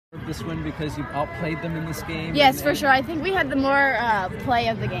This win because you've outplayed them in this game? Yes, for sure. I think we had the more play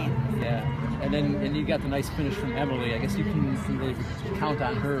of the game. Yeah, and you got the nice finish from Emily. I guess you can really count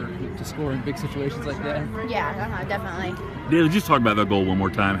on her to score in big situations like that. Yeah, definitely. Dayle, just talk about that goal one more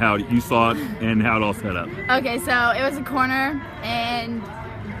time, how you saw it and how it all set up. Okay, so it was a corner, and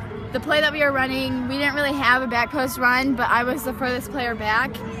the play that we were running, we didn't really have a back post run, but I was the furthest player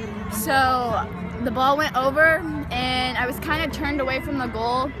back. So the ball went over, and I was kind of turned away from the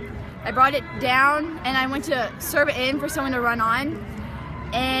goal. I brought it down, and I went to serve it in for someone to run on,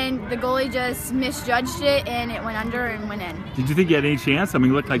 and the goalie just misjudged it, and it went under and went in. Did you think you had any chance? I mean,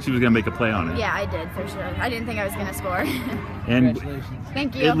 it looked like she was going to make a play on it. Yeah, I did, for sure. I didn't think I was going to score. And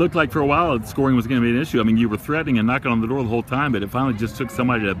thank you. It looked like for a while scoring was going to be an issue. I mean, you were threatening and knocking on the door the whole time, but it finally just took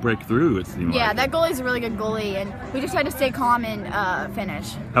somebody to break through, it seemed Yeah, like. that goalie's a really good goalie, and we just had to stay calm and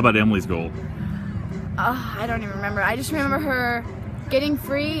finish. How about Emily's goal? I don't even remember. I just remember her getting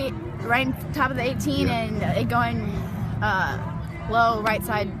free right in top of the 18 and it going low right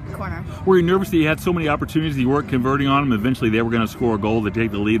side corner. Were you nervous that you had so many opportunities, you weren't converting on them, eventually they were going to score a goal to take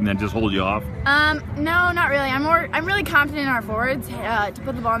the lead and then just hold you off? No, not really. I'm really confident in our forwards to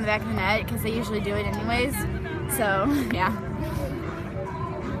put the ball in the back of the net because they usually do it anyways. So, yeah.